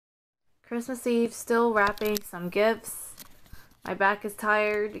Christmas Eve, still wrapping some gifts. My back is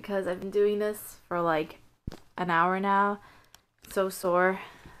tired because I've been doing this for like an hour now. So sore.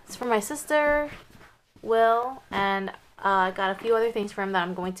 It's for my sister, Will, and I got a few other things for him that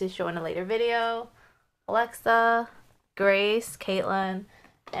I'm going to show in a later video. Alexa, Grace, Caitlin,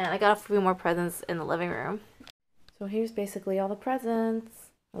 and I got a few more presents in the living room. So here's basically all the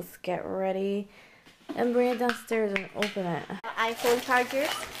presents. Let's get ready and bring it downstairs and open it. iPhone chargers?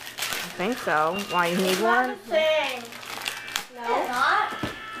 I think so. Why, you need one? Not the same. No. It's not?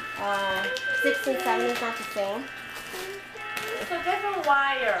 6 and 7 is not the same. It's a different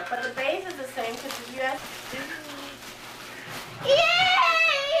wire, but the base is the same because the US. Yay!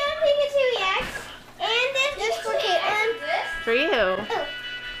 We have Pikachu EX! And this is for Caitlin. For you. Oh.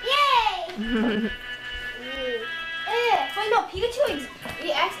 Yay! Wait, no, Pikachu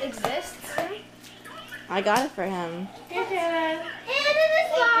EX exists. I got it for him. Here, Taylor. And this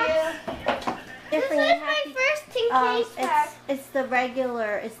box. This was my first case pack. It's the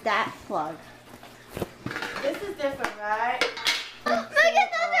regular, it's that plug. This is different, right? Look at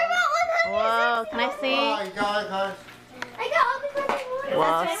those are about 100. Whoa, can I see? I got all the colors.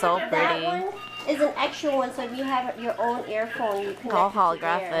 Wow, so That pretty. one is an extra one, so if you have your own earphone, you can. All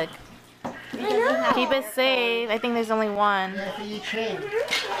holographic. Keep it safe. I think there's only one. If you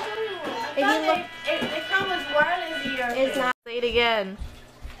No, look, they come with wireless ears. it's not. Say it again.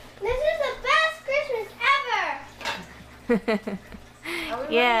 This is the best Christmas ever.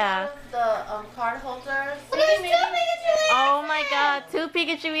 Yeah. The card holders. There's two Pikachu. Oh my god, 2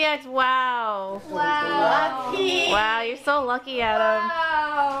 Pikachu EX. Wow. Lucky. Wow, you're so lucky, Adam.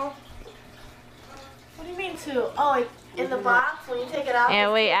 Wow. What do you mean two? Oh, in the box when you take it out.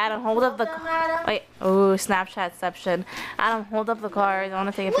 Yeah, wait, Adam, hold up the. Them, Adam? Wait. Oh, Snapchatception. Adam, hold up the card. I want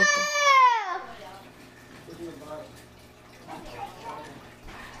to take a picture.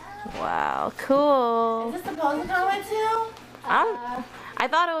 Wow, cool. Is this supposed to come with two? I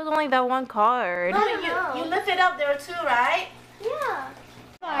thought it was only that one card. No, you lift it up. There are two, right? Yeah.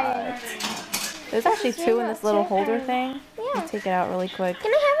 There's actually 2 in this little holder thing. Yeah. Take it out really quick.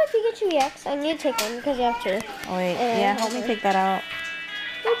 Can I have a Pikachu EX? I need to take one because you have two. Oh wait, yeah, help me take that out.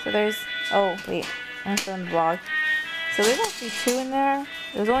 So there's, oh wait, I'm from the vlog. So there's actually 2 in there.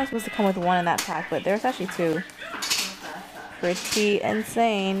 It was only supposed to come with 1 in that pack, but there's actually 2. Pretty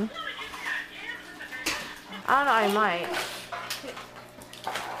insane. I don't know, I might.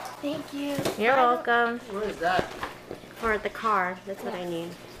 Thank you. You're welcome. What is that? For the car, that's what I need.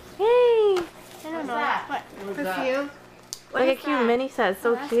 Yay! I don't know. that? What? What is that? Perfume? Look at cute mini set,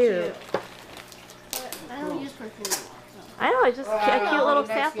 so cute. I don't use perfume. I know, it's just a cute little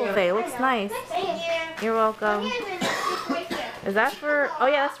sample thing. It looks nice. Thank you. You're welcome. Is that for, oh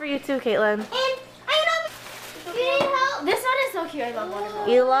yeah, that's for you too, Caitlin. And I love. You need help? This one is so cute. I love watermelon.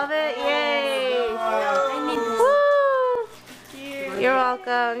 You love it? Yay! I need this. Woo! You're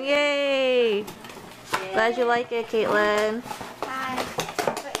welcome. Yay! Glad you like it, Caitlin. Hi.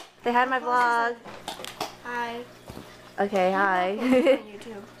 Say hi to my vlog. Hi. Okay, hi.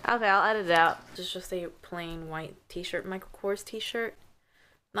 YouTube. Okay, I'll edit it out. Just a plain white t-shirt, Michael Kors t-shirt.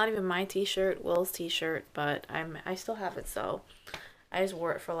 Not even my t-shirt, Will's t-shirt, but I still have it, so I just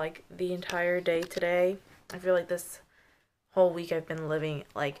wore it for like the entire day today. I feel like this whole week I've been living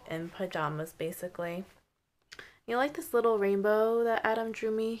like in pajamas basically. You like this little rainbow that Adam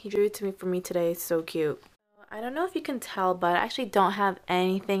drew me? He drew it to me for me today. It's so cute. I don't know if you can tell, but I actually don't have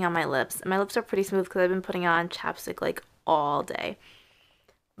anything on my lips. My lips are pretty smooth because I've been putting on chapstick like all day.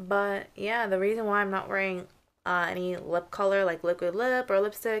 But yeah, the reason why I'm not wearing any lip color like liquid lip or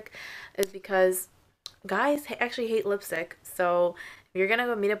lipstick is because guys actually hate lipstick. So if you're gonna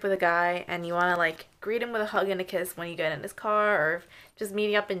go meet up with a guy and you want to like greet him with a hug and a kiss when you get in his car, or just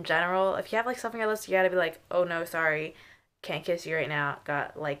meeting up in general, if you have like stuff on your lips, you gotta be like, oh no, sorry, can't kiss you right now.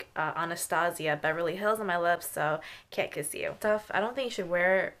 Got like Anastasia Beverly Hills on my lips, so can't kiss you. Stuff I don't think you should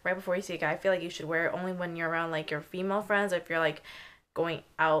wear right before you see a guy. I feel like you should wear it only when you're around like your female friends, or if you're like going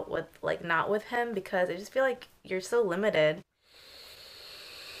out with like not with him, because I just feel like you're so limited.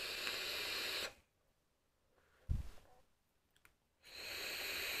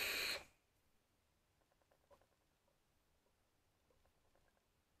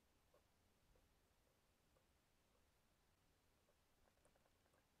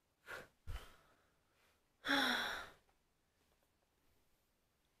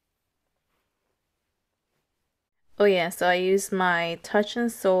 Oh yeah, so I used my Touch in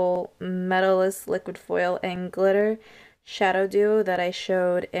Sol Metalist Liquid Foil and Glitter Shadow Duo that I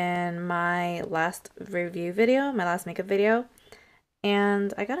showed in my last review video, my last makeup video.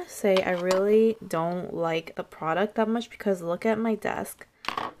 And I gotta say, I really don't like the product that much because look at my desk.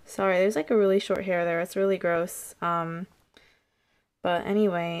 Sorry, there's like a really short hair there. It's really gross. But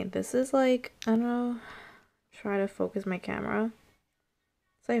anyway, this is like, I don't know, try to focus my camera.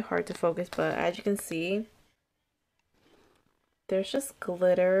 It's like hard to focus, but as you can see, there's just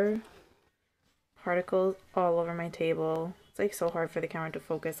glitter particles all over my table. It's like so hard for the camera to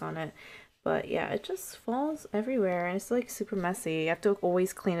focus on it. But yeah, it just falls everywhere and it's like super messy. You have to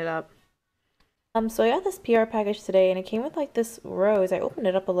always clean it up. So I got this PR package today and it came with like this rose. I opened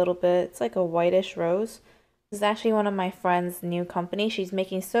it up a little bit. It's like a whitish rose. This is actually one of my friend's new company. She's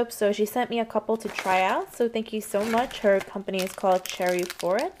making soap, so she sent me a couple to try out. So thank you so much. Her company is called Cherry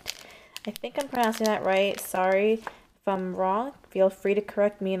Foret. I think I'm pronouncing that right. Sorry if I'm wrong. Feel free to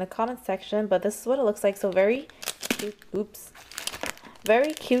correct me in the comment section. But this is what it looks like. So very cute. Oops.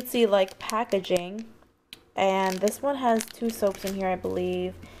 Very cutesy like packaging. And this one has 2 soaps in here, I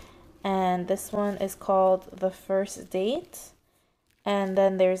believe. And this one is called The First Date. And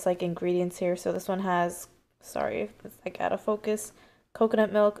then there's like ingredients here. So this one has, sorry if it's like out of focus,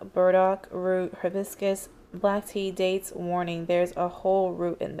 coconut milk, burdock root, hibiscus, black tea, dates. Warning, there's a whole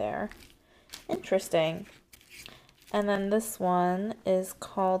root in there. Interesting. And then this one is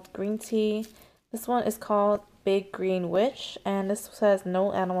called green tea. This one is called Big Green Witch. And this says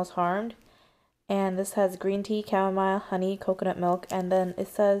no animals harmed. And this has green tea, chamomile, honey, coconut milk. And then it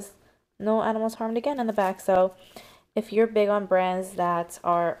says no animals harmed again in the back. So if you're big on brands that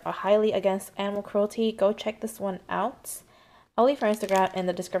are highly against animal cruelty, go check this one out. I'll leave her Instagram in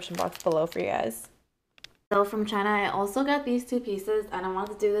the description box below for you guys. So from China, I also got these 2 pieces, and I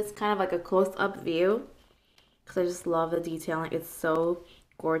wanted to do this kind of like a close-up view because I just love the detailing. It's so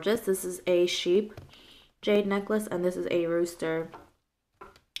gorgeous. This is a sheep jade necklace, and this is a rooster.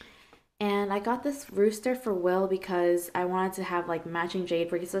 And I got this rooster for Will because I wanted to have like matching jade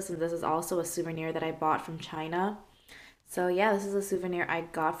bracelets, and this is also a souvenir that I bought from China. So yeah, this is a souvenir I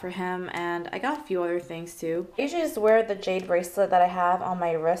got for him, and I got a few other things too. I usually just wear the jade bracelet that I have on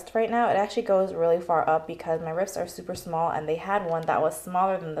my wrist right now. It actually goes really far up because my wrists are super small, and they had one that was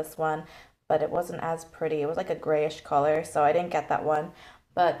smaller than this one, but it wasn't as pretty. It was like a grayish color, so I didn't get that one.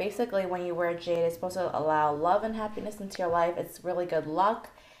 But basically, when you wear jade, it's supposed to allow love and happiness into your life. It's really good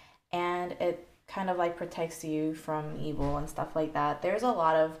luck, and it kind of like protects you from evil and stuff like that. There's a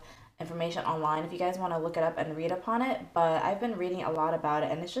lot of information online if you guys want to look it up and read upon it, but I've been reading a lot about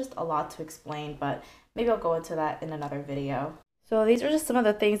it and it's just a lot to explain, but maybe I'll go into that in another video. So these are just some of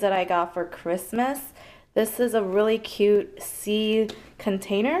the things that I got for Christmas. This is a really cute seed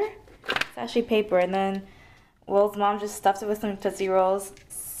container. It's actually paper, and then Will's mom just stuffed it with some Tootsie Rolls.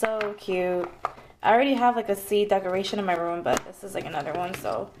 So cute. I already have like a seed decoration in my room, but this is like another one,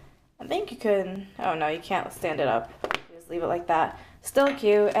 so I think you could, oh no, you can't stand it up. You just leave it like that. Still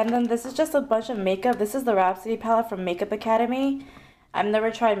cute. And then this is just a bunch of makeup. This is the Rhapsody palette from Makeup Academy. I've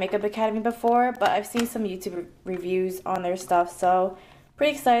never tried Makeup Academy before, but I've seen some YouTube reviews on their stuff, so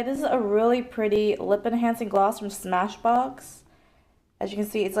pretty excited. This is a really pretty lip enhancing gloss from Smashbox. As you can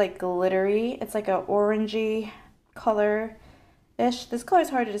see, it's like glittery. It's like a orangey color-ish. This color is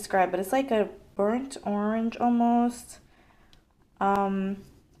hard to describe, but it's like a burnt orange almost.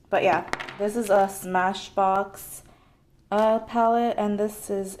 But yeah, this is a Smashbox palette, and this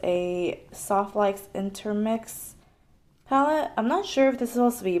is a Soft Likes Intermix palette. I'm not sure if this is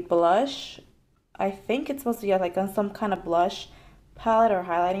supposed to be blush. I think it's supposed to be like on some kind of blush palette or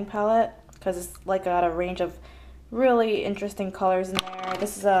highlighting palette because it's like got a range of really interesting colors in there.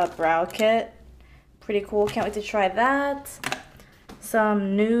 This is a brow kit. Pretty cool. Can't wait to try that.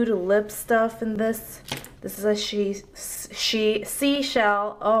 Some nude lip stuff in this. This is a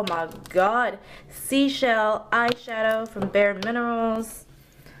seashell. Oh my god. Seashell eyeshadow from Bare Minerals.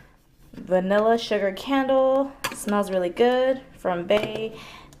 Vanilla sugar candle. Smells really good from Bay.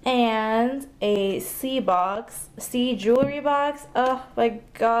 And a sea jewelry box. Oh my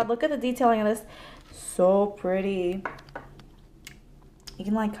god. Look at the detailing of this. So pretty. You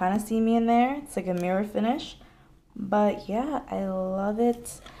can like kind of see me in there. It's like a mirror finish. But yeah, I love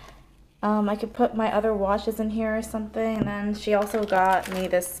it. I could put my other watches in here or something. And then she also got me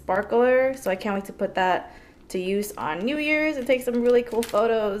this sparkler, so I can't wait to put that to use on New Year's and take some really cool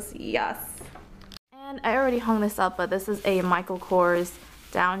photos. Yes. And I already hung this up, but this is a Michael Kors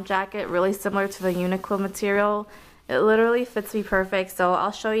down jacket, really similar to the Uniqlo material. It literally fits me perfect, so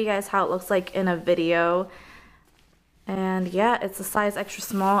I'll show you guys how it looks like in a video. And yeah, it's a size extra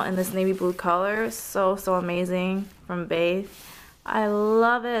small in this navy blue color. So amazing from Bae. I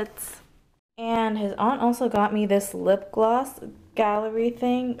love it. And his aunt also got me this lip gloss gallery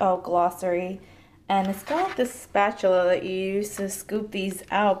thing. Oh, glossary. And it's got this spatula that you use to scoop these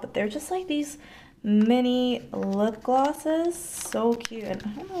out. But they're just like these mini lip glosses. So cute. And I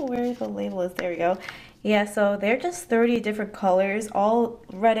don't know where the label is. There we go. Yeah, so they're just 30 different colors, all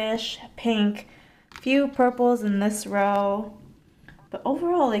reddish, pink, few purples in this row. But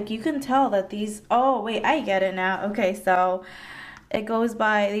overall, like, you can tell that these, oh wait, I get it now. Okay, so it goes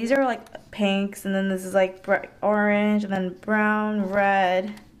by, these are like pinks, and then this is like bright orange, and then brown,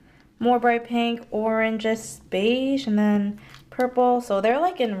 red, more bright pink, orange, just beige, and then purple. So they're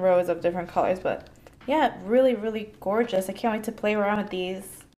like in rows of different colors, but yeah, really, really gorgeous. I can't wait to play around with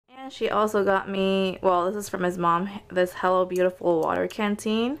these. And she also got me, well, this is from his mom, this Hello Beautiful water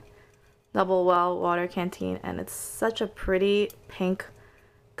canteen. Double well water canteen, and it's such a pretty pink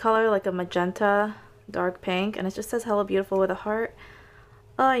color, like a magenta dark pink, and it just says Hello Beautiful with a heart.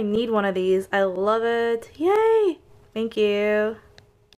 Oh, I need one of these. I love it. Yay! Thank you.